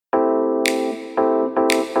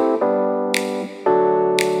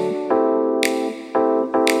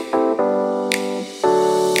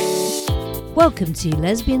Welcome to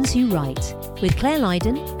Lesbians Who Write with Claire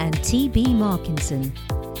Lydon and T.B. Markinson.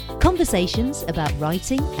 Conversations about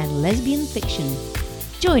writing and lesbian fiction.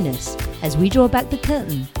 Join us as we draw back the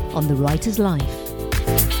curtain on the writer's life.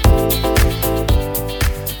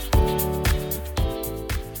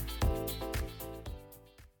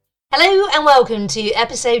 Hello and welcome to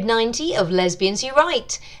episode 90 of Lesbians Who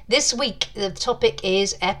Write. This week the topic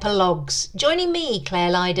is epilogues. Joining me,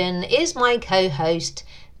 Claire Lydon, is my co-host,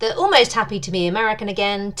 the almost happy to be American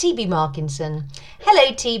again, T.B. Markinson.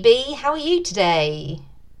 Hello T.B., how are you today?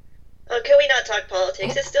 Can we not talk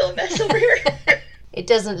politics? It's still a mess over here. It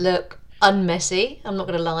doesn't look unmessy, I'm not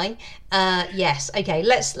going to lie. Yes, okay,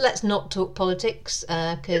 let's not talk politics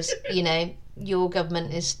because, you know, your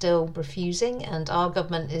government is still refusing and our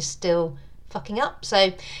government is still fucking up.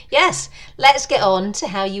 So, yes, let's get on to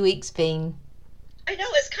how your week's been. I know,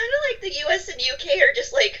 it's kind of like the US and UK are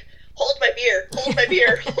just like, hold my beer, hold my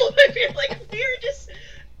beer, hold my beer. Like, we're just,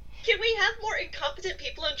 can we have more incompetent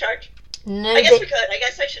people in charge? No, I guess we could. I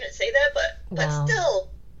guess I shouldn't say that, but still.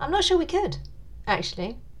 I'm not sure we could,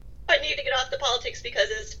 actually. I need to get off the politics because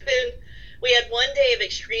we had one day of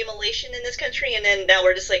extreme elation in this country, and then now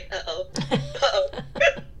we're just like, uh-oh.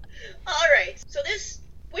 All right. So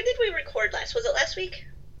when did we record last? Was it last week?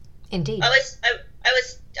 Indeed. I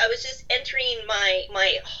was just entering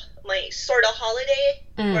my sort of holiday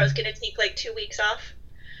where I was going to take like 2 weeks off.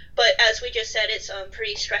 But as we just said, it's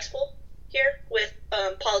pretty stressful here with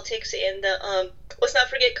politics and let's not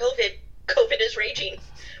forget COVID. COVID is raging.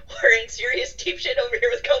 We're in serious deep shit over here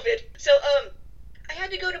with COVID. So I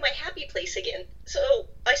had to go to my happy place again. So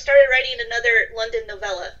I started writing another London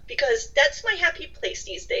novella because that's my happy place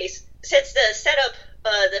these days. Since the setup,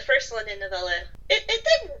 the first London novella, it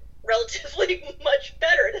did relatively much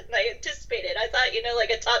better than I anticipated. I thought,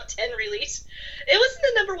 like a top 10 release. It was in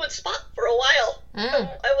the number one spot for a while.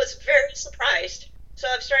 I was very surprised. So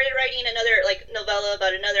I've started writing another novella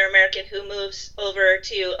about another American who moves over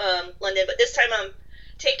to London, but this time I'm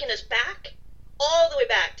taking us back, all the way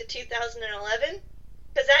back to 2011,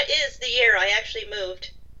 because that is the year I actually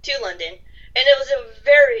moved to London, and it was a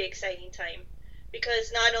very exciting time,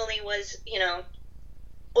 because not only was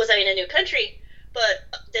I in a new country,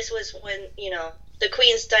 but this was when, the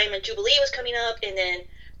Queen's Diamond Jubilee was coming up, and then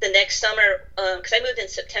the next summer, because I moved in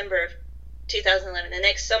September of 2011, the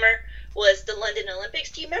next summer was the London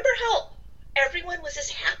Olympics. Do you remember how everyone was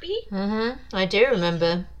just happy? I do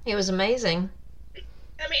remember. It was amazing.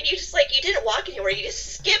 I mean, you didn't walk anywhere. You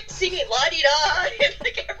just skipped singing La-Di-Da, and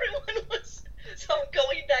everyone was so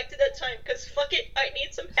going back to that time, because fuck it, I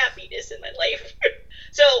need some happiness in my life.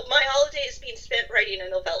 So my holiday is being spent writing a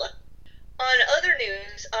novella. On other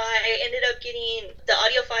news, I ended up getting the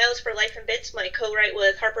audio files for Life in Bits, my co-write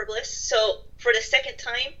with Harper Bliss. So for the second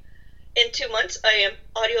time in 2 months, I am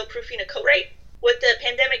audio proofing a co-write. With the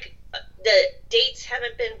pandemic, the dates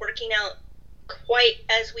haven't been working out quite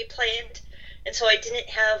as we planned, and so I didn't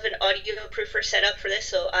have an audio proofer set up for this,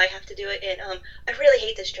 so I have to do it, and I really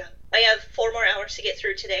hate this job. I have 4 more hours to get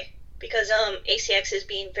through today, because ACX is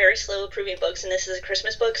being very slow approving books, and this is a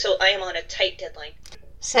Christmas book, so I am on a tight deadline.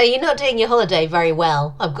 So you're not doing your holiday very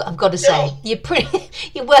well, I've got to say. No.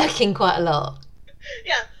 You're working quite a lot.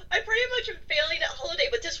 Yeah, I pretty much am failing at holiday,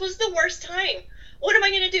 but this was the worst time. What am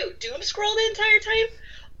I going to do? Doom scroll the entire time?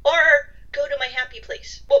 Or go to my happy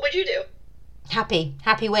place? What would you do? Happy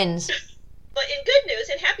wins. But in good news,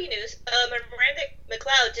 in happy news, Miranda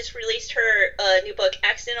McLeod just released her new book,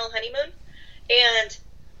 Accidental Honeymoon, and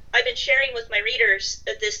I've been sharing with my readers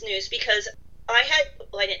this news because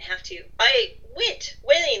I didn't have to. I went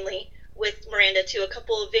willingly with Miranda to a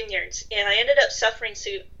couple of vineyards, and I ended up suffering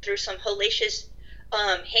through some hellacious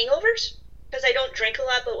hangovers, because I don't drink a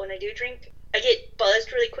lot, but when I do drink, I get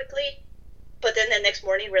buzzed really quickly, but then the next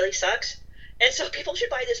morning really sucks. And so people should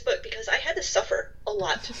buy this book, because I had to suffer a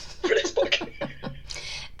lot for this book.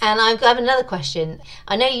 And I have another question.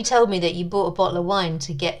 I know you told me that you bought a bottle of wine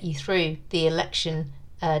to get you through the election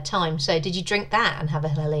time. So did you drink that and have a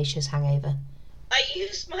hellacious hangover? I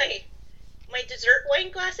used my dessert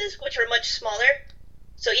wine glasses, which are much smaller.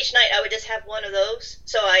 So each night I would just have one of those.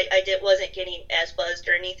 So I wasn't getting as buzzed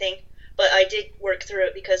or anything. But I did work through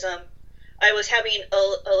it because I was having a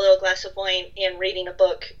little glass of wine and reading a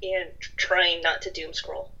book and trying not to doom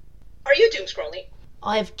scroll. Are you doom scrolling?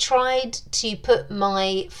 I've tried to put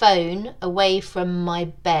my phone away from my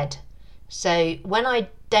bed. So when I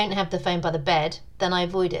don't have the phone by the bed, then I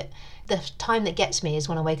avoid it. The time that gets me is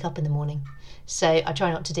when I wake up in the morning. So I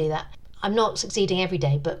try not to do that. I'm not succeeding every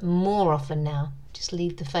day, but more often now. Just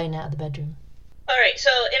leave the phone out of the bedroom. All right, so,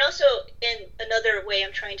 and also, in another way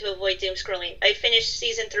I'm trying to avoid doom scrolling, I finished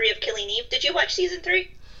season 3 of Killing Eve. Did you watch season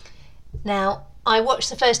 3? Now, I watched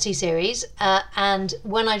the first two series, and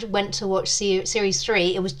when I went to watch series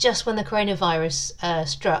 3, it was just when the coronavirus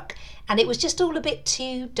struck, and it was just all a bit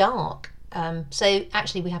too dark. So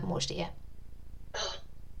actually, we haven't watched it yet. Oh,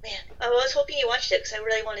 man. I was hoping you watched it because I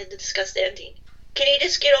really wanted to discuss the ending. Can you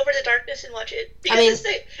just get over the darkness and watch it? Because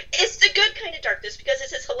it's the good kind of darkness, because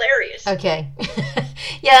it's hilarious. Okay.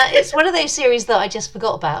 Yeah, it's one of those series that I just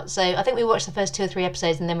forgot about. So I think we watched the first 2 or 3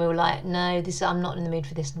 episodes and then we were like, no, I'm not in the mood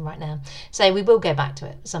for this right now. So we will go back to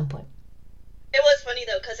it at some point. It was funny,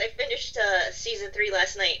 though, because I finished season 3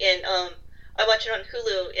 last night, and I watched it on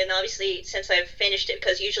Hulu, and obviously, since I've finished it,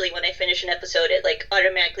 because usually when I finish an episode, it like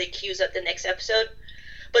automatically queues up the next episode.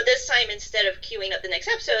 But this time, instead of queuing up the next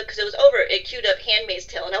episode, because it was over, it queued up Handmaid's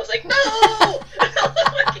Tale, and I was like, no! I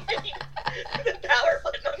was hitting the power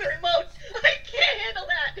button on the remote. I can't handle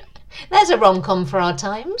that. There's a rom-com for our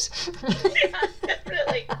times. Yeah,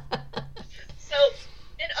 definitely. So,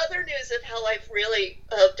 in other news of how I've really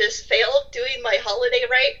just failed doing my holiday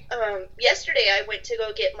right, yesterday I went to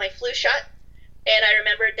go get my flu shot, and I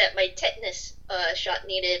remembered that my tetanus shot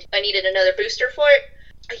I needed another booster for it.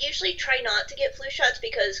 I usually try not to get flu shots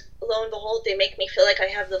because, lo and behold, they make me feel like I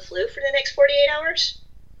have the flu for the next 48 hours.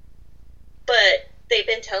 But they've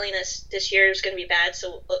been telling us this year is going to be bad,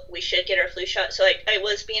 so we should get our flu shot. So I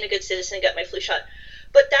was being a good citizen and got my flu shot.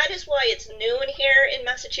 But that is why it's noon here in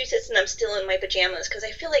Massachusetts and I'm still in my pajamas, because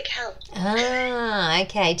I feel like hell. Ah,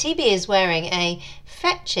 okay. TB is wearing a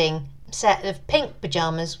fetching set of pink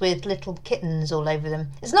pajamas with little kittens all over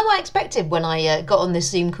them. It's not what I expected when I got on this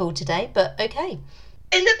Zoom call today, but okay.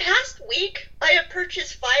 In the past week, I have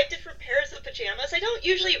purchased 5 different pairs of pajamas. I don't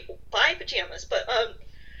usually buy pajamas, but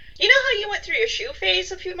you know how you went through your shoe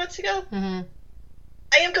phase a few months ago? Mm-hmm.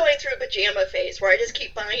 I am going through a pajama phase where I just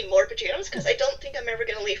keep buying more pajamas because I don't think I'm ever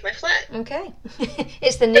going to leave my flat. Okay.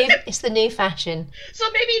 It's the new fashion. So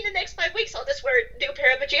maybe in the next 5 weeks I'll just wear a new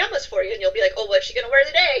pair of pajamas for you and you'll be like, oh, what's she going to wear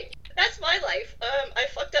today? That's my life. I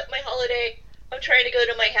fucked up my holiday. I'm trying to go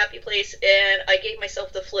to my happy place and I gave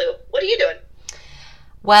myself the flu. What are you doing?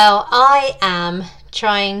 Well, I am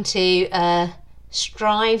trying to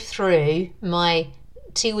strive through my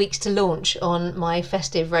 2 weeks to launch on my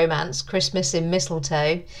festive romance, Christmas in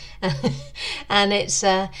Mistletoe, and I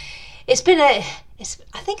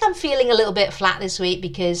think I'm feeling a little bit flat this week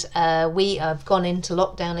because we have gone into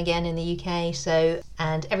lockdown again in the UK,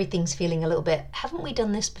 and everything's feeling a little bit, haven't we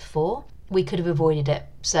done this before? We could have avoided it.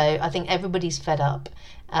 So I think everybody's fed up,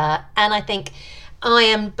 and I think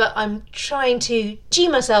I'm trying to G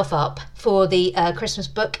myself up for the Christmas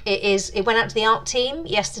book. It went out to the art team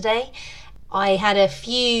yesterday. I had a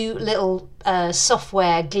few little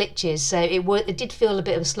software glitches, so it did feel a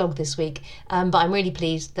bit of a slog this week, but I'm really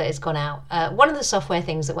pleased that it's gone out. One of the software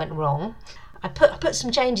things that went wrong, I put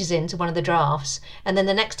some changes into one of the drafts, and then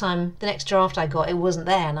the next draft I got, it wasn't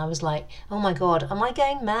there, and I was like, oh my god, am I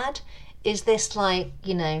going mad? Is this like,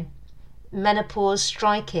 menopause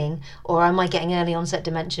striking, or am I getting early onset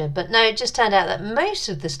dementia? But no, it just turned out that most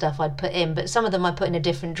of the stuff I'd put in, but some of them I put in a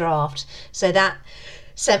different draft, so that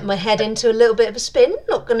sent my head into a little bit of a spin,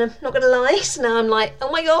 not gonna lie. So now I'm like,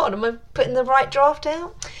 oh my god, am I putting the right draft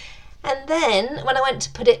out? And then when I went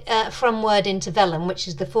to put it from Word into Vellum, which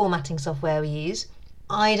is the formatting software we use,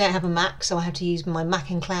 I don't have a Mac, so I have to use my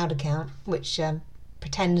Mac and Cloud account, which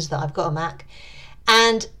pretends that I've got a Mac,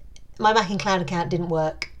 and my Mac and Cloud account didn't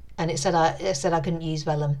work, and it said I couldn't use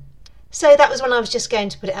Vellum. So that was when I was just going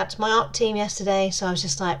to put it out to my art team yesterday, so I was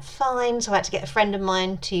just like, fine. So I had to get a friend of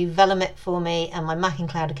mine to Vellum it for me, and my Mac and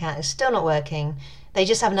Cloud account is still not working. They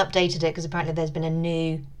just haven't updated it because apparently there's been a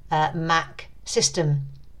new Mac system,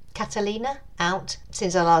 Catalina, out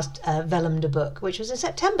since I last Vellumed a book, which was in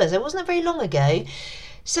September, so it wasn't very long ago.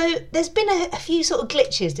 So there's been a few sort of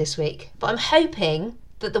glitches this week, but I'm hoping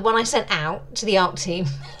that the one I sent out to the art team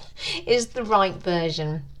is the right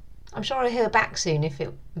version. I'm sure I'll hear back soon if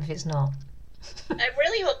it's not. I'm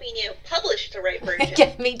really hoping you published the right version.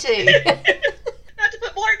 Yeah, me too. Not to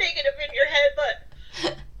put more negative in your head,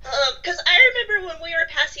 but because I remember when we were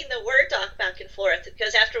passing the Word doc back and forth,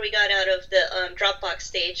 because after we got out of the Dropbox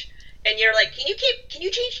stage, and you're like, can you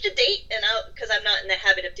change the date? And because I'm not in the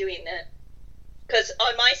habit of doing that. Because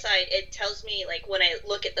on my side, it tells me, like, when I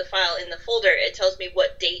look at the file in the folder, it tells me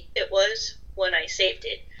what date it was when I saved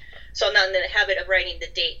it. So I'm not in the habit of writing the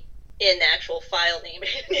date in the actual file name.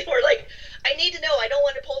 And you were like, I need to know, I don't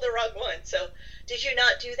want to pull the wrong one. So did you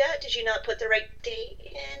not do that? Did you not put the right date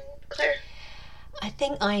in, Claire? I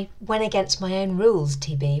think I went against my own rules,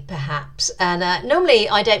 TB, perhaps. And normally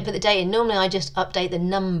I don't put the date in. Normally I just update the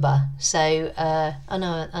number. So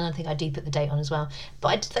I think I do put the date on as well. But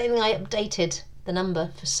I don't think I updated the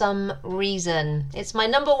number for some reason. It's my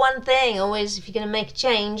number one thing. Always, if you're going to make a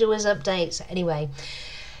change, always update. So anyway,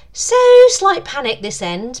 so slight panic this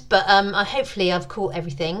end, but hopefully I've caught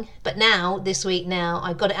everything. But now, this week now,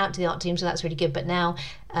 I got it out to the art team, so that's really good. But now,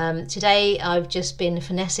 today I've just been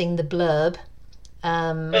finessing the blurb,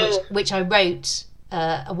 which I wrote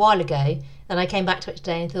a while ago. And I came back to it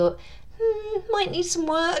today and thought, might need some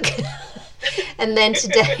work. And then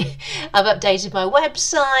today I've updated my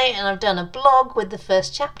website and I've done a blog with the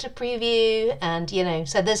first chapter preview, and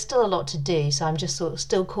so there's still a lot to do. So I'm just sort of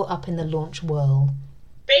still caught up in the launch whirl.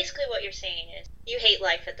 Basically what you're saying is you hate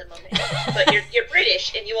life at the moment, but you're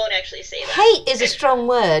British and you won't actually say that. Hate is a strong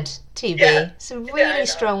word, TB. Yeah. It's a really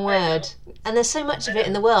strong word. And there's so much of it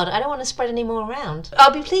in the world. I don't want to spread any more around.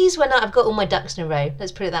 I'll be pleased when I've got all my ducks in a row.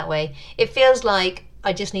 Let's put it that way. It feels like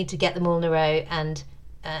I just need to get them all in a row, and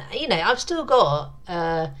I've still got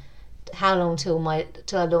how long till I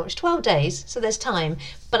launch? 12 days, so there's time.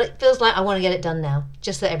 But it feels like I want to get it done now,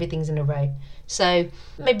 just so everything's in a row. So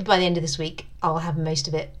maybe by the end of this week, I'll have most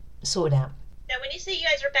of it sorted out. Now, when you say you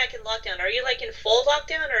guys are back in lockdown, are you like in full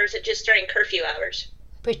lockdown, or is it just during curfew hours?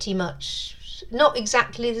 Pretty much, not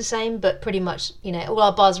exactly the same, but pretty much, all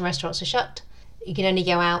our bars and restaurants are shut. You can only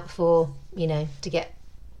go out for, to get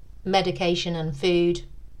medication and food.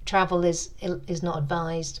 Travel is not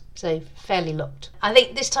advised, so fairly locked. I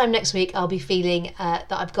think this time next week I'll be feeling that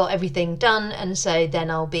I've got everything done, and so then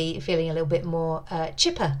I'll be feeling a little bit more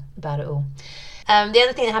chipper about it all. The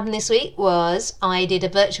other thing that happened this week was I did a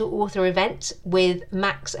virtual author event with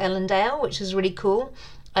Max Ellendale, which was really cool.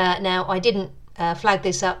 Now, I didn't flag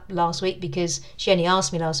this up last week because she only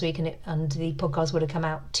asked me last week, and the podcast would have come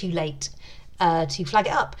out too late to flag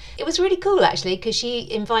it up. It was really cool, actually, because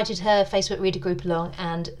she invited her Facebook reader group along,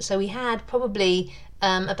 and so we had probably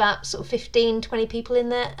about sort of 15-20 people in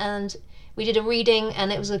there, and we did a reading,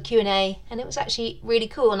 and it was a Q&A, and it was actually really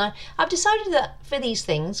cool. And I've decided that for these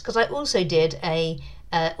things, because I also did a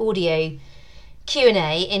audio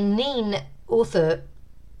Q&A in Neen Author,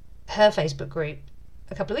 her Facebook group,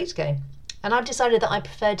 a couple of weeks ago, and I've decided that I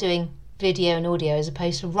prefer doing video and audio as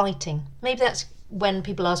opposed to writing. Maybe that's when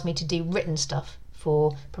people ask me to do written stuff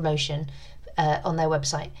for promotion on their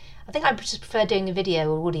website. I think I just prefer doing a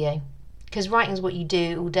video or audio, because writing is what you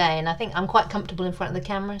do all day, and I think I'm quite comfortable in front of the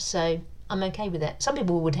camera, so I'm okay with it. Some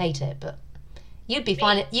people would hate it, but you'd be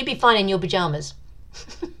fine. You'd be fine in your pajamas.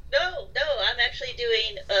 No, I'm actually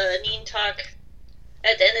doing a Neen Talk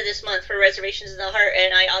at the end of this month for Reservations in the Heart,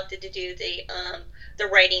 and I opted to do the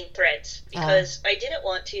writing threads because I didn't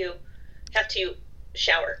want to have to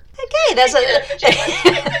shower. Okay, that's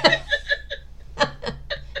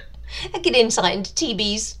a good insight into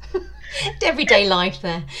TB's everyday life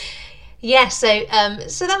there. Yeah, so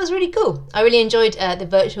that was really cool. I really enjoyed the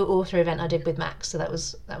virtual author event I did with Max, so that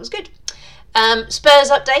was good. Spurs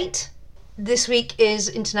update. This week is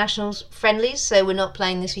internationals friendlies, so we're not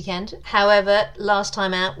playing this weekend. However, last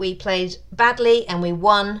time out we played badly and we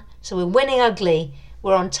won, so we're winning ugly.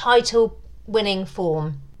 We're on title winning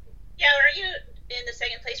form. Yeah, are you in the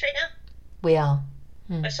second place right now? We are.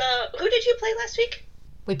 I saw. Who did you play last week?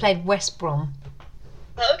 We played West Brom.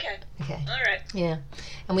 Oh, okay. Okay. All right. Yeah,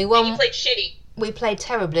 and we won. And you played shitty. We played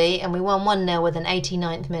terribly, and we won 1-0 with an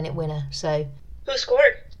 89th minute winner. So. Who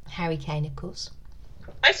scored? Harry Kane, of course.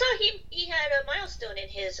 I saw he had a milestone in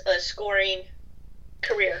his scoring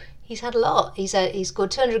career. He's had a lot. He's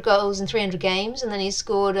scored 200 goals in 300 games, and then he's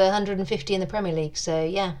scored 150 in the Premier League. So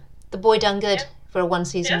yeah, the boy done good. Yeah. For a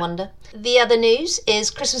one-season wonder. The other news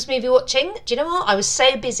is Christmas movie watching. Do you know what? I was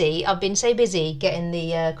so busy. I've been so busy getting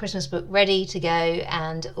the Christmas book ready to go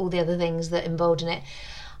and all the other things that involved in it.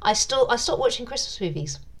 I stopped watching Christmas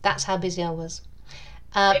movies. That's how busy I was.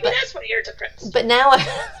 Maybe that's why you're depressed. But now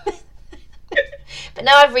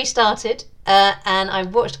I've restarted, and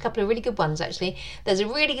I've watched a couple of really good ones, actually. There's a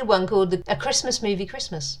really good one called A Christmas Movie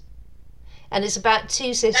Christmas. And it's about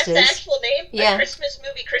two sisters. That's the actual name? Yeah. A Christmas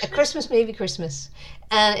Movie Christmas? A Christmas Movie Christmas.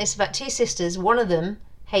 And it's about two sisters. One of them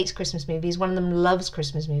hates Christmas movies. One of them loves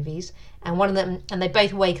Christmas movies. And they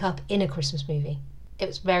both wake up in a Christmas movie. It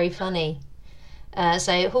was very funny.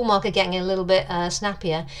 So Hallmark are getting a little bit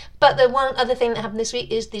snappier. But the one other thing that happened this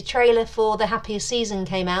week is the trailer for The Happiest Season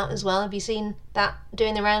came out as well. Have you seen that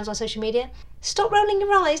doing the rounds on social media? Stop rolling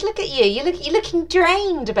your eyes. Look at you. You're looking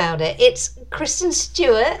drained about it. It's Kristen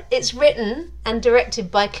Stewart. It's written and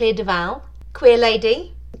directed by Claire Duval. Queer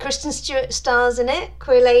lady. Kristen Stewart stars in it.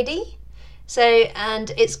 Queer lady. So,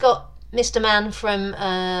 and it's got Mr. Man from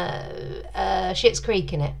Schitt's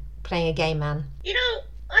Creek in it, playing a gay man. You know,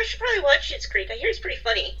 I should probably watch Schitt's Creek. I hear it's pretty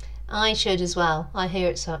funny. I should as well. I hear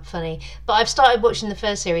it's funny. But I've started watching the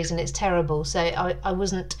first series and it's terrible. So I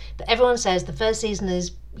wasn't... But everyone says the first season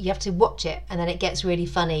is... You have to watch it and then it gets really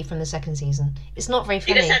funny from the second season. It's not very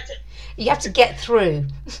funny. You have to get through.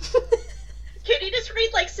 Can you just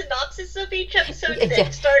read like synopsis of each episode and then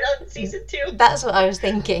start on season 2? That's what I was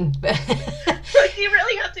thinking. Like, you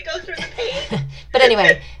really have to go through the pain. But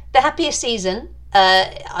anyway, the happiest season,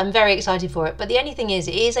 I'm very excited for it. But the only thing is,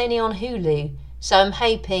 it is only on Hulu. So I'm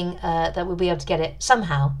hoping that we'll be able to get it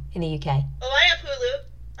somehow in the UK. Oh, I have Hulu.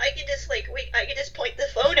 I can just point the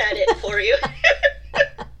phone at it for you.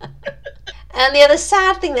 And the other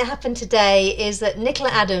sad thing that happened today is that Nicola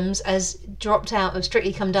Adams has dropped out of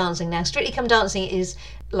Strictly Come Dancing. Now, Strictly Come Dancing is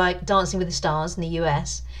like Dancing with the Stars in the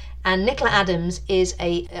US, and Nicola Adams is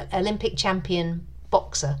a Olympic champion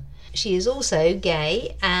boxer. She is also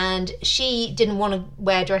gay, and she didn't want to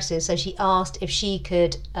wear dresses, so she asked if she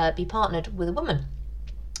could be partnered with a woman.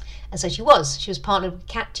 And so she was. She was partnered with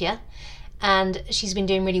Katya, and she's been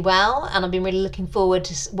doing really well, and I've been really looking forward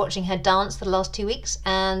to watching her dance for the last 2 weeks.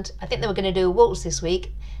 And I think they were going to do a waltz this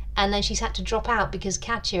week, and then she's had to drop out because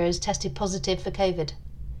Katya has tested positive for COVID,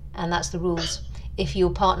 and that's the rules. If your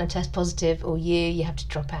partner tests positive or you have to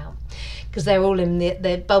drop out because they're all in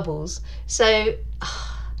their bubbles. So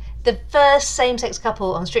the first same-sex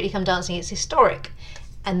couple on Strictly Come Dancing, it's historic,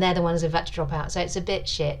 and they're the ones who've had to drop out. So it's a bit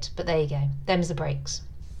shit, but there you go. Them's the breaks.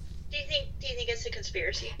 Do you think it's a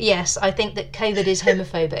conspiracy? Yes, I think that COVID is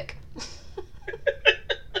homophobic.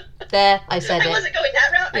 There, I said it. I wasn't going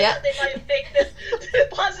that route. Yeah. I thought they might have faked the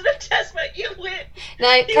positive test, but you went.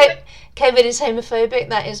 No, COVID is homophobic.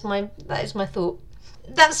 That is my thought.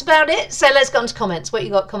 That's about it. So let's get on to comments. What you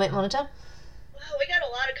got, comment monitor? Well, we got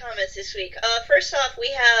a lot of comments this week. First off, we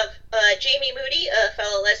have Jamie Moody, a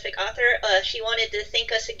fellow lesbic author. She wanted to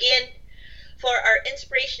thank us again for our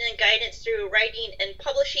inspiration and guidance through writing and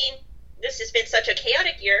publishing. This has been such a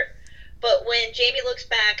chaotic year, but when Jamie looks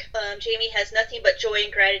back, Jamie has nothing but joy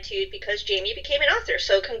and gratitude because Jamie became an author.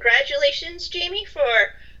 So congratulations, Jamie, for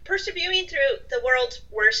persevering through the world's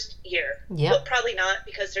worst year. Yeah. Well, probably not,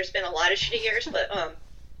 because there's been a lot of shitty years, but of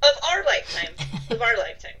our lifetime.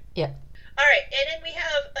 Yeah. All right, and then we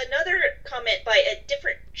have another comment by a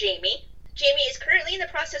different Jamie. Jamie is currently in the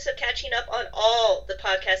process of catching up on all the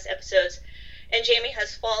podcast episodes, and Jamie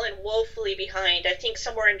has fallen woefully behind. I think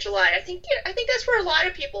somewhere in July. I think that's where a lot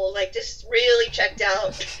of people like just really checked out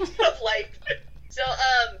of life. So,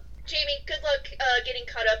 Jamie, good luck getting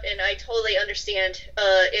caught up, and I totally understand.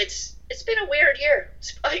 It's been a weird year.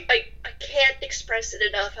 I can't express it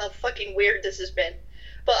enough how fucking weird this has been.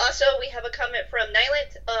 But also, we have a comment from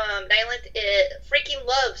Nyland. Nyland freaking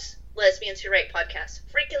loves Lesbians Who Write podcasts.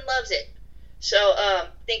 Freaking loves it. So,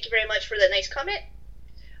 thank you very much for that nice comment.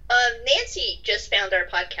 Nancy just found our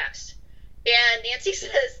podcast, and Nancy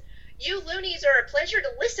says, "You loonies are a pleasure to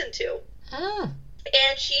listen to." Oh.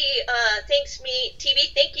 And she thanks me,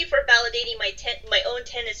 TV. Thank you for validating my own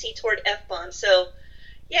tendency toward f-bombs. So,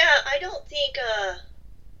 yeah, I don't think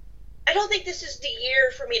this is the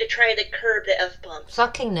year for me to try to curb the f-bombs.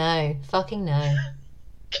 Fucking no.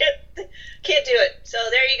 Can't do it. So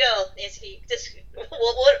there you go, Nancy.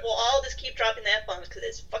 We'll all just keep dropping the f-bombs because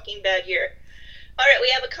it's a fucking bad year. All right, we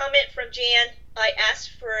have a comment from Jan. I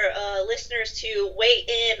asked for listeners to weigh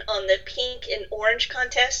in on the pink and orange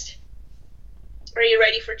contest. Are you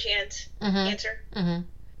ready for Jan's answer? Mm-hmm.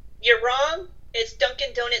 You're wrong. It's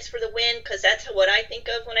Dunkin' Donuts for the win, because that's what I think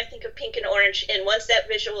of when I think of pink and orange. And once that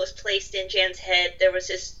visual was placed in Jan's head, there was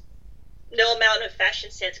this no amount of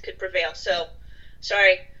fashion sense could prevail. So,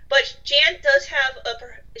 sorry. But Jan does have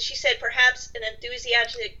she said perhaps an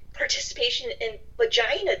enthusiastic participation in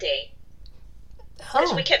Vagina Day.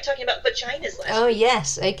 Because we kept talking about vaginas last week. Oh,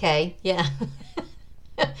 yes. Okay. Yeah.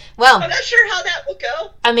 Well, I'm not sure how that will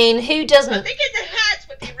go. I mean, who doesn't? I'm thinking the hats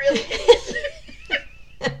would be really hideous.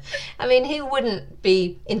 I mean, who wouldn't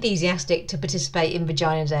be enthusiastic to participate in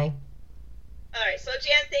Vagina Day? All right, so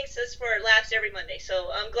Jan thanks us for laughs every Monday,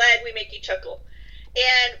 so I'm glad we make you chuckle.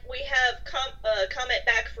 And we have a comment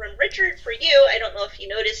back from Richard for you. I don't know if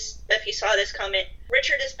you saw this comment.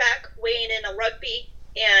 Richard is back weighing in on rugby,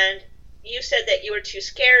 and you said that you were too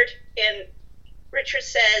scared, and Richard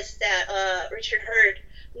says that Richard heard,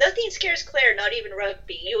 "Nothing scares Claire, not even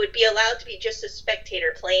rugby. You would be allowed to be just a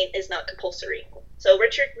spectator. Playing is not compulsory." So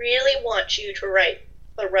Richard really wants you to write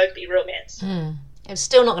a rugby romance. It's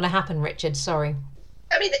still not going to happen, Richard. Sorry.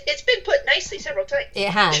 I mean, it's been put nicely several times. It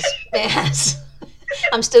has. It has.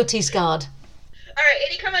 I'm still too scarred. All right,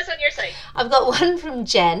 any comments on your side? I've got one from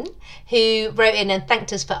Jen, who wrote in and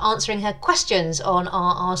thanked us for answering her questions on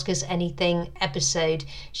our Ask Us Anything episode.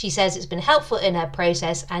 She says it's been helpful in her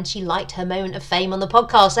process and she liked her moment of fame on the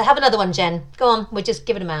podcast. So have another one, Jen. Go on, we're just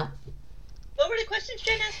giving them out. What were the questions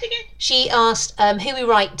Jen asked again? She asked who we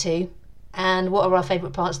write to and what are our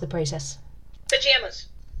favourite parts of the process.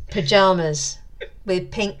 Pyjamas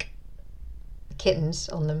with pink kittens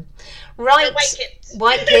on them. Right. Or white kittens.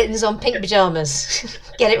 White kittens on pink pyjamas.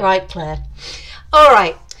 Get it right, Claire. All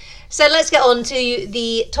right. So let's get on to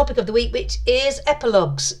the topic of the week, which is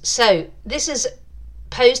epilogues. So this is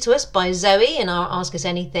posed to us by Zoe in our Ask Us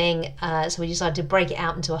Anything. So we decided to break it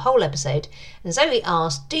out into a whole episode. And Zoe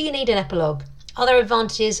asked, do you need an epilogue? Are there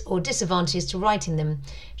advantages or disadvantages to writing them?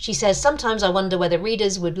 She says, sometimes I wonder whether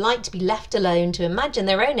readers would like to be left alone to imagine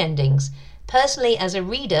their own endings. Personally, as a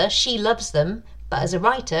reader, she loves them, but as a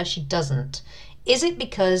writer, she doesn't. Is it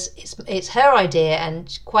because it's her idea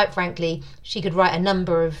and, quite frankly, she could write a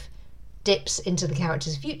number of dips into the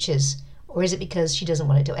characters' futures? Or is it because she doesn't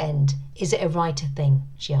want it to end? Is it a writer thing,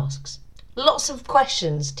 she asks. Lots of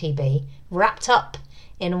questions, TB, wrapped up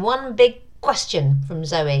in one big question from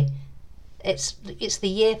Zoe. It's the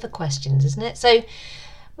year for questions, isn't it? So,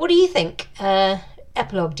 what do you think?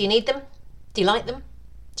 Epilogue, do you need them? Do you like them?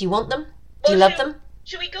 Do you want them? Do you love them?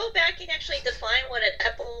 Should we go back and actually define what an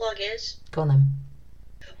epilogue is? Go on then.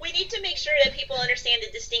 We need to make sure that people understand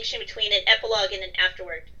the distinction between an epilogue and an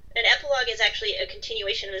afterword. An epilogue is actually a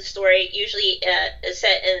continuation of the story, usually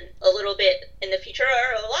set in a little bit in the future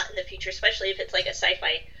or a lot in the future, especially if it's like a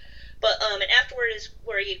sci-fi. But an afterword is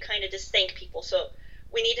where you kind of just thank people. So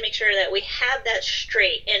we need to make sure that we have that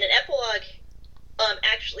straight. And an epilogue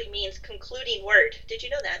actually means concluding word. Did you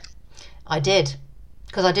know that? I did,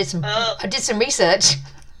 because I did some research.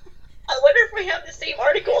 I wonder if we have the same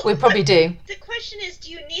article. We probably do. The question is,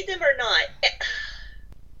 do you need them or not?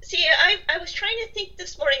 See, I was trying to think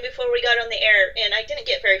this morning before we got on the air, and I didn't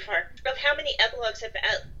get very far, of how many epilogues I've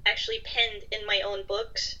actually penned in my own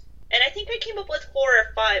books. And I think I came up with 4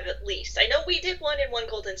 or 5 at least. I know we did one in One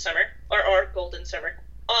Golden Summer, or our Golden Summer.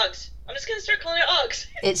 Oggs. I'm just going to start calling it Oggs.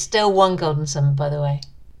 It's still One Golden Summer, by the way.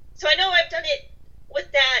 So I know I've done it with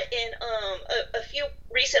that in a few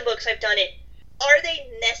recent books I've done it. Are they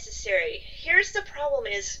necessary? Here's the problem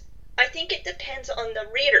is, I think it depends on the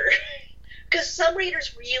reader. Because some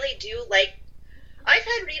readers really do like... I've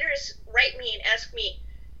had readers write me and ask me,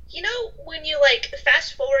 you know, when you like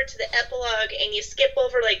fast forward to the epilogue and you skip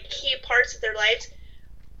over like key parts of their lives,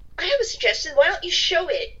 I have a suggestion. Why don't you show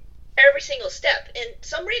it every single step? And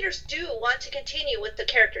some readers do want to continue with the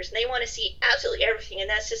characters and they want to see absolutely everything, and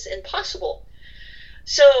that's just impossible.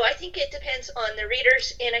 So I think it depends on the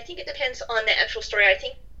readers, and I think it depends on the actual story. I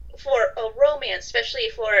think for a romance, especially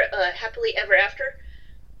for Happily Ever After,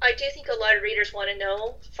 I do think a lot of readers want to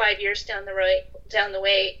know 5 years down the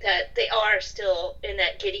way that they are still in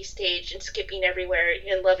that giddy stage and skipping everywhere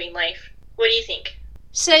and loving life. What do you think?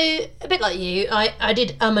 So, a bit like you, I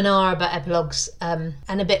did and ah about epilogues, and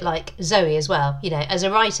a bit like Zoe as well. You know, as a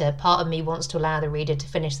writer, part of me wants to allow the reader to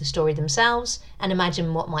finish the story themselves and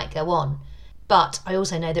imagine what might go on. But I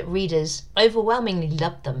also know that readers overwhelmingly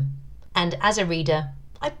love them. And as a reader,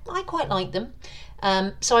 I quite like them.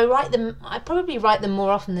 So I probably write them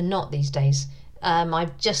more often than not these days.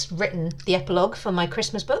 I've just written the epilogue for my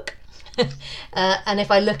Christmas book. And if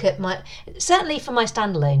I look at certainly for my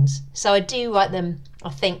standalones. So I do write them, I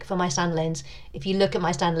think, for my standalones. If you look at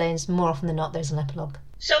my standalones, more often than not, there's an epilogue.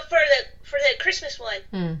 So for the Christmas one,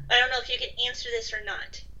 I don't know if you can answer this or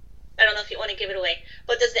not. I don't know if you want to give it away.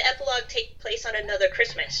 But does the epilogue take place on another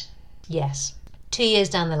Christmas? Yes. 2 years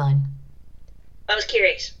down the line. I was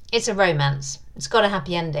curious. It's a romance. It's got a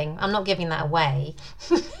happy ending. I'm not giving that away.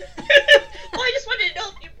 Well, I just wanted to know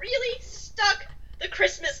if you really stuck the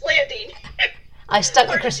Christmas landing. I stuck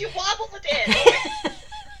the Christmas... Or did you wobble it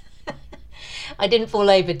in? I didn't fall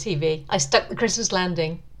over, TV. I stuck the Christmas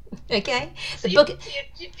landing. Okay? So you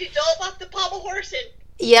dove off the pommel horse and...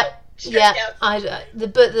 Yep. Yeah,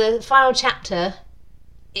 the final chapter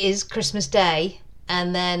is Christmas Day,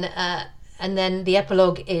 and then the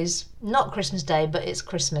epilogue is not Christmas Day, but it's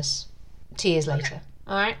Christmas 2 years later. Okay.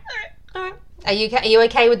 All right. Are you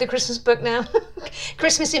okay with the Christmas book now?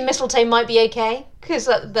 Christmas in Mistletoe might be okay because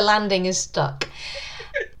the landing is stuck.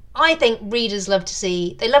 I think readers love to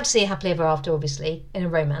see a happily ever after, obviously, in a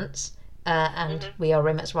romance. And we are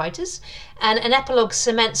romance writers, and an epilogue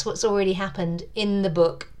cements what's already happened in the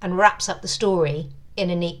book and wraps up the story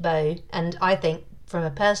in a neat bow. And I think from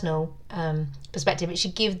a personal perspective, it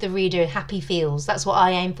should give the reader happy feels. That's what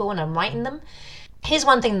I aim for when I'm writing them. Here's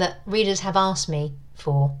one thing that readers have asked me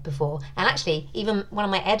for before, and actually even one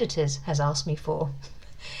of my editors has asked me for.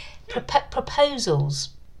 Proposals.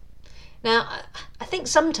 Now, I think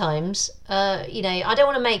sometimes, I don't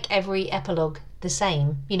want to make every epilogue the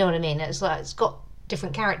same. You know what I mean? It's like it's got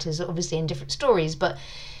different characters, obviously, in different stories, but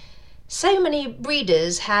so many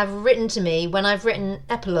readers have written to me when I've written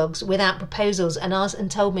epilogues without proposals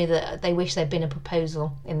and told me that they wish there'd been a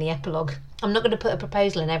proposal in the epilogue. I'm not going to put a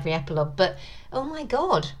proposal in every epilogue, but oh my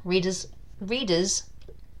God, readers,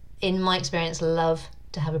 in my experience, love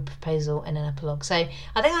to have a proposal in an epilogue. So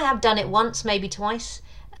I think I have done it once, maybe twice,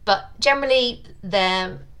 but generally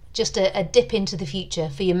they're just a dip into the future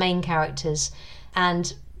for your main characters.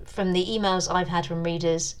 And from the emails I've had from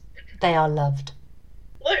readers, they are loved.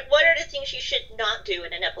 What are the things you should not do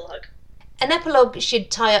in an epilogue? An epilogue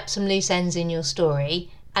should tie up some loose ends in your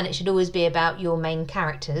story, and it should always be about your main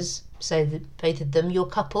characters, so that both of them, your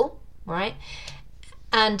couple, right?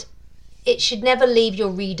 And it should never leave your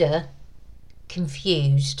reader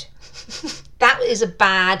confused. That is a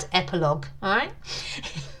bad epilogue, all right?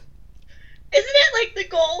 Isn't that like the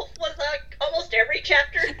goal with like almost every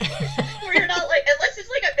chapter? Where you're not like, unless it's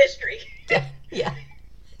like a mystery. Yeah.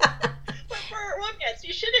 But for a romance,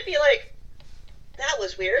 you shouldn't be like, that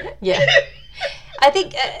was weird. Yeah. I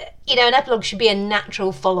think, an epilogue should be a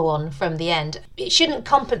natural follow-on from the end. It shouldn't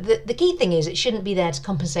the key thing is it shouldn't be there to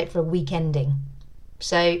compensate for a weak ending.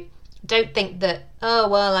 So don't think that, oh,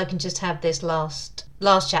 well, I can just have this last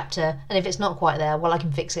chapter, and if it's not quite there, well, I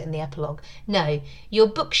can fix it in the epilogue. No, your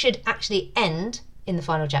book should actually end in the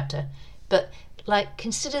final chapter, but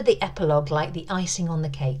consider the epilogue like the icing on the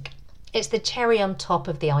cake. It's the cherry on top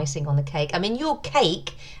of the icing on the cake. I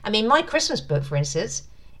mean, my Christmas book, for instance,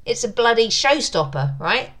 it's a bloody showstopper,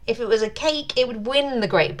 right? If it was a cake, it would win the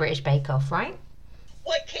Great British Bake Off, right?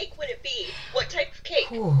 What cake would it be? What type of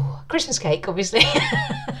cake? Ooh, Christmas cake, obviously.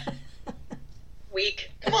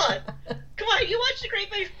 Weak. Come on, you watch the Great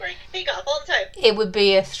British Bake Off all the time. It would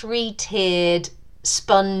be a 3-tiered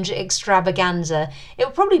sponge extravaganza. It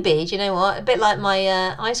would probably be, do you know what, a bit like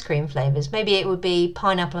my ice cream flavours. Maybe it would be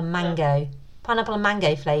pineapple and mango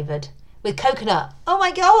flavoured with coconut. Oh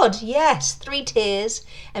my God, yes, 3 tiers,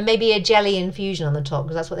 and maybe a jelly infusion on the top,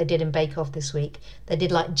 because that's what they did in Bake Off this week. They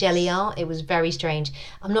did like jelly art. It was very strange.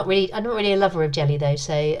 I'm not really a lover of jelly though,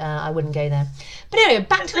 so I wouldn't go there. But anyway,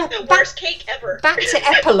 the worst cake ever. Back to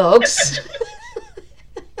epilogues.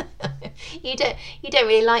 You don't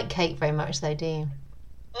really like cake very much though, do you?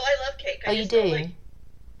 Oh, I love cake. You do?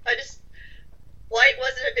 White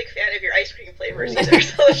wasn't a big fan of your ice cream flavors either,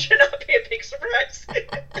 so it should not be a big surprise.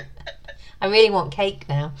 I really want cake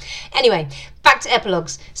now. Anyway, back to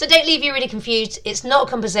epilogues. So don't leave your reader confused. It's not a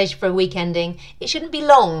compensation for a weak ending. It shouldn't be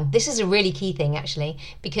long. This is a really key thing, actually,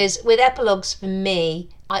 because with epilogues, for me,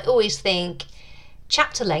 I always think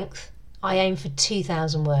chapter length, I aim for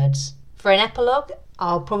 2,000 words. For an epilogue,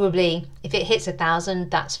 I'll probably, if it hits 1,000,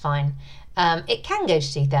 that's fine. It can go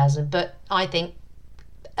to 2,000, but I think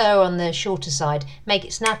err on the shorter side. Make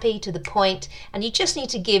it snappy, to the point, and you just need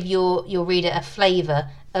to give your reader a flavour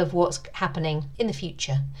of what's happening in the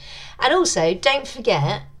future. And also, don't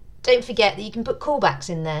forget that you can put callbacks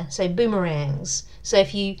in there, so boomerangs. So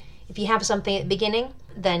if you have something at the beginning,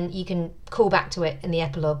 then you can call back to it in the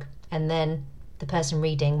epilogue, and then the person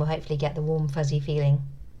reading will hopefully get the warm fuzzy feeling.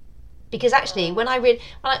 Because actually, when I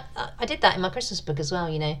did that in my Christmas book as well,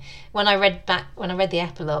 when I read the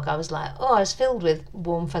epilogue, I was like, oh, I was filled with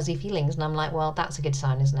warm fuzzy feelings, and I'm like, well, that's a good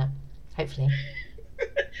sign, isn't it? Hopefully.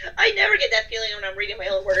 I never get that feeling when I'm reading my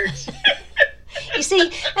own words. You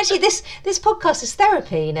see, actually, this podcast is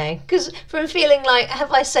therapy, because from feeling like,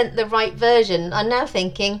 have I sent the right version, I'm now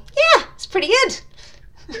thinking, yeah, it's pretty good.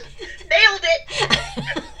 Nailed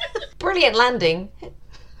it. Brilliant landing.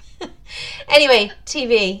 Anyway,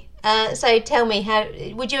 TV. So tell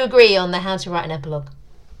me, would you agree on how to write an epilogue?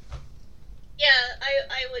 Yeah,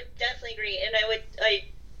 I would definitely agree, and I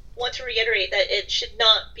want to reiterate that it should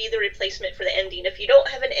not be the replacement for the ending. If you don't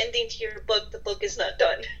have an ending to your book, the book is not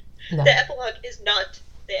done. No. The epilogue is not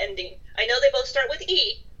the ending. I know they both start with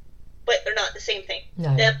E, but they're not the same thing.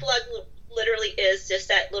 No. The epilogue literally is just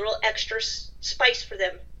that little extra spice for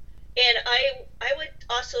them. And I would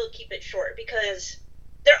also keep it short, because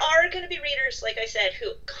there are going to be readers, like I said,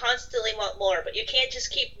 who constantly want more, but you can't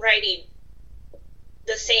just keep writing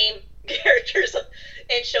the same characters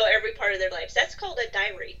and show every part of their lives. That's called a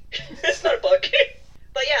diary. It's not a book.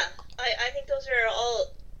 But yeah, I think those are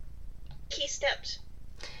all key steps.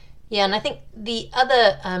 Yeah, and I think the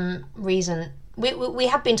other reason, we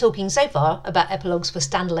have been talking so far about epilogues for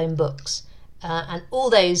standalone books, And all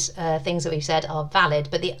those things that we've said are valid.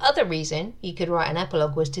 But the other reason you could write an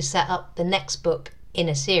epilogue was to set up the next book in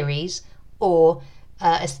a series or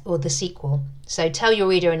the sequel. So tell your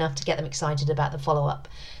reader enough to get them excited about the follow-up.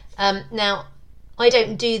 Now, I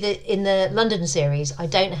don't do in the London series, I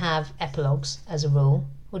don't have epilogues as a rule.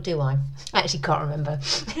 Or do I? I actually can't remember.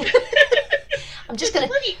 I'm just going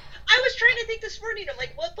to... I was trying to think this morning, I'm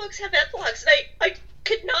like, what books have epilogues? And I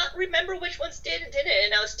could not remember which ones did and didn't,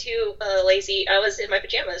 and I was too lazy. I was in my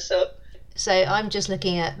pajamas, so... So I'm just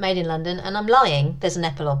looking at Made in London, and I'm lying. There's an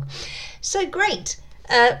epilogue. So great.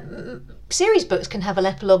 Series books can have an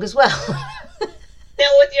epilogue as well. Now,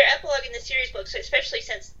 with your epilogue in the series books, especially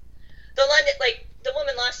since the London, like, the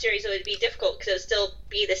Woman Lost series, it would be difficult because it would still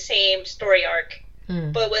be the same story arc.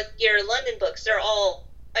 But with your London books, they're all...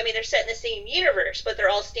 I mean, they're set in the same universe, but they're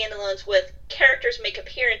all standalones with characters make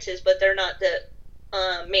appearances, but they're not the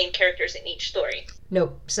main characters in each story.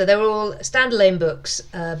 No, so they're all standalone books,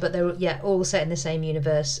 but they're all set in the same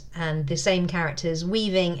universe and the same characters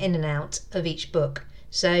weaving in and out of each book.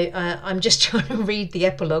 So I'm just trying to read the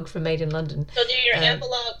epilogue for Made in London. So do your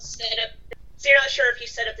epilogue set up? So you're not sure if you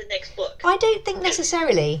set up the next book? I don't think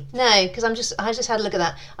necessarily. No, because I just had a look at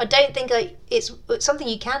that. I don't think it's something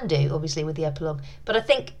you can do, obviously, with the epilogue. But I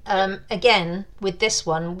think again with this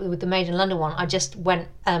one, with the Made in London one, I just went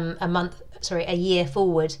a year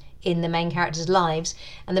forward in the main characters' lives,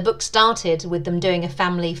 and the book started with them doing a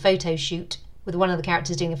family photo shoot, with one of the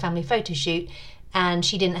characters doing a family photo shoot, and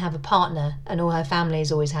she didn't have a partner, and all her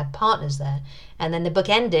families always had partners there. And then the book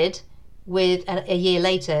ended with a year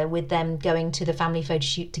later with them going to the family photo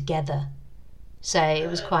shoot together. So it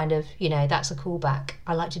was kind of, that's a callback.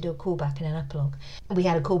 I like to do a callback in an epilogue. We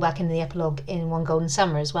had a callback in the epilogue in One Golden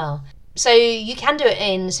Summer as well. So you can do it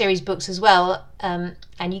in series books as well, and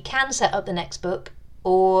you can set up the next book,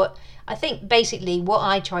 or I think basically what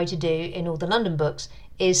I try to do in all the London books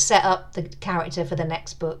is set up the character for the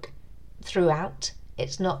next book throughout.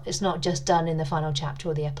 It's not just done in the final chapter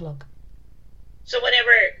or the epilogue. So whenever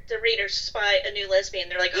the readers spy a new lesbian,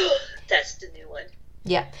 they're like, oh, that's the new one.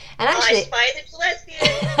 Yeah. And actually, I spy the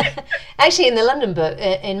lesbian. Actually, in the London book,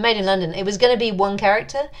 in Made in London, it was going to be one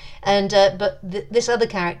character, and but this other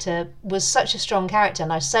character was such a strong character,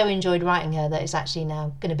 and I so enjoyed writing her that it's actually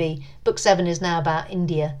now going to be, book 7 is now about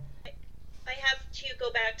India. I have to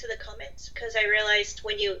go back to the comments, because I realized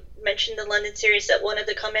when you mentioned the London series that one of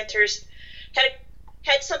the commenters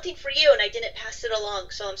had something for you, and I didn't pass it along,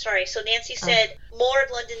 so I'm sorry. So Nancy said, more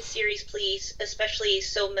London series, please, especially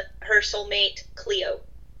her soulmate, Cleo.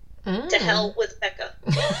 To hell with Becca.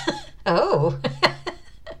 Oh.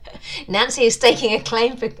 Nancy is staking a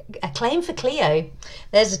claim for Cleo.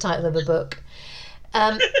 There's the title of a book.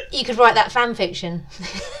 You could write that fan fiction.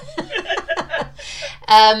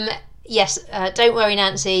 Yes, don't worry,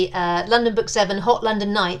 Nancy. London Book 7, Hot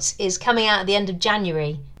London Nights, is coming out at the end of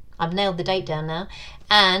January. I've nailed the date down now.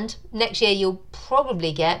 And next year you'll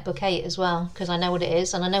probably get book 8 as well, because I know what it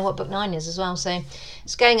is, and I know what book 9 is as well. So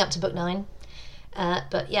it's going up to book 9.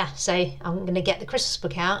 But yeah, so I'm going to get the Christmas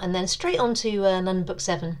book out, and then straight on to London Book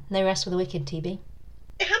 7. No Rest for the Wicked, TB.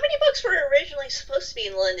 How many books were originally supposed to be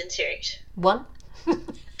in the London series? 1. Every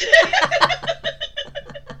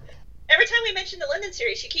time we mention the London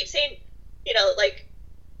series, you keep saying, like,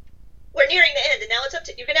 we're nearing the end, and now it's up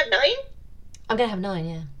to, you're going to have 9? I'm going to have 9,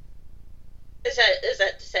 yeah. Is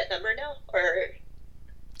that the set number now, or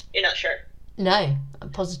you're not sure? No,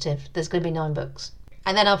 I'm positive. There's going to be 9 books.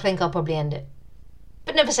 And then I'll probably end it.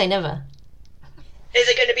 But never say never. Is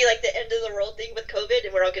it going to be like the end of the world thing with COVID,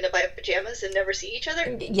 and we're all going to buy pajamas and never see each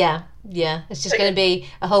other? Yeah. It's just going to be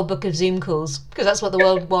a whole book of Zoom calls, because that's what the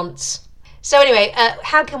world wants. So anyway,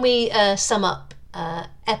 how can we sum up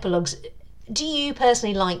epilogues? Do you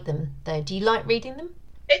personally like them, though? Do you like reading them?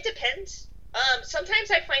 It depends.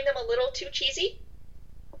 Sometimes I find them a little too cheesy.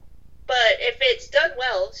 But if it's done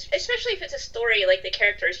well, especially if it's a story like the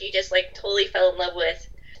characters you just like totally fell in love with,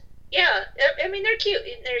 yeah, I mean, they're cute.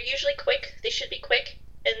 They're usually quick. They should be quick,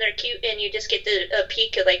 and they're cute, and you just get a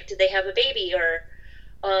peek of, like, did they have a baby, or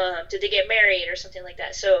did they get married, or something like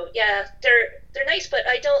that. So yeah, they're nice, but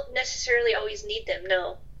I don't necessarily always need them.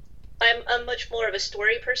 No, I'm much more of a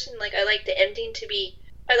story person. Like, I like the ending to be.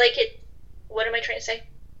 I like it. What am I trying to say?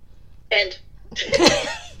 End.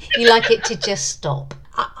 You like it to just stop.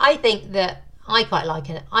 I think that I quite like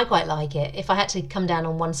it. If I had to come down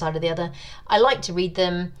on one side or the other, I like to read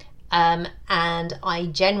them, and I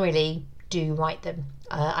generally do write them.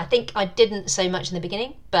 I think I didn't so much in the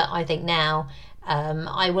beginning, but I think now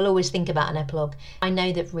I will always think about an epilogue. I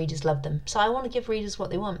know that readers love them, so I want to give readers what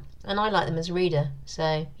they want, and I like them as a reader. So,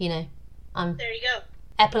 I'm... There you go.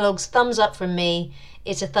 Epilogues, thumbs up from me.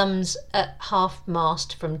 It's a thumbs at half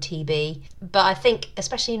mast from TB. But I think,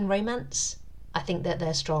 especially in romance, I think that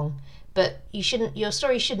they're strong. But your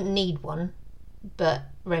story shouldn't need one, but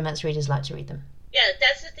romance readers like to read them. Yeah,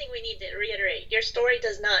 that's the thing we need to reiterate. Your story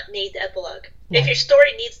does not need the epilogue. No. If your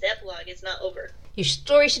story needs the epilogue, it's not over. Your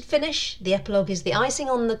story should finish. The epilogue is the icing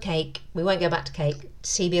on the cake. We won't go back to cake.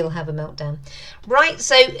 CB will have a meltdown. Right,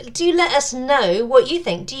 so do let us know what you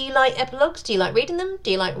think. Do you like epilogues? Do you like reading them?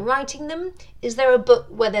 Do you like writing them? Is there a book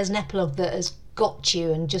where there's an epilogue that has got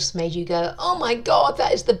you and just made you go, oh my God,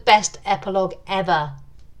 that is the best epilogue ever?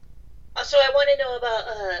 Also, I want to know about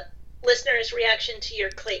listeners' reaction to your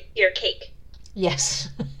cake. Yes.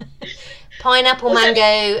 Pineapple, mango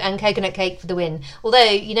and coconut cake for the win. Although,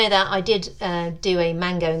 you know that I did do a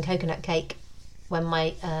mango and coconut cake when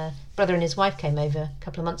my brother and his wife came over a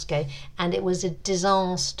couple of months ago, and it was a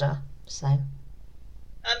disaster. So I'm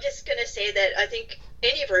just going to say that I think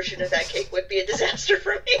any version of that cake would be a disaster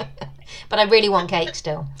for me. But I really want cake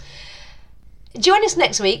still. Join us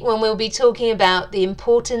next week when we'll be talking about the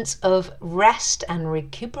importance of rest and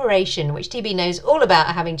recuperation, which TB knows all about,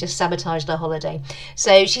 having just sabotaged her holiday.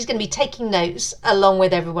 So she's going to be taking notes along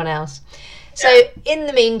with everyone else. So in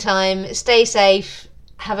the meantime, stay safe,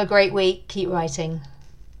 have a great week, keep writing.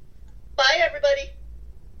 Bye, everybody.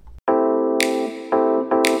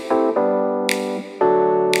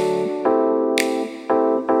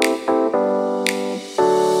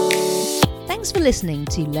 Thanks for listening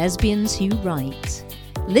to Lesbians Who Write.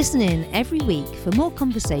 Listen in every week for more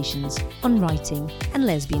conversations on writing and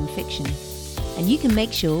lesbian fiction. And you can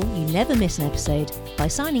make sure you never miss an episode by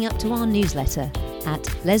signing up to our newsletter at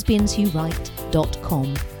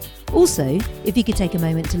lesbianswhowrite.com. Also, if you could take a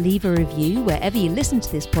moment to leave a review wherever you listen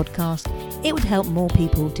to this podcast, it would help more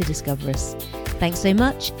people to discover us. Thanks so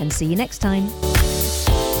much, and see you next time.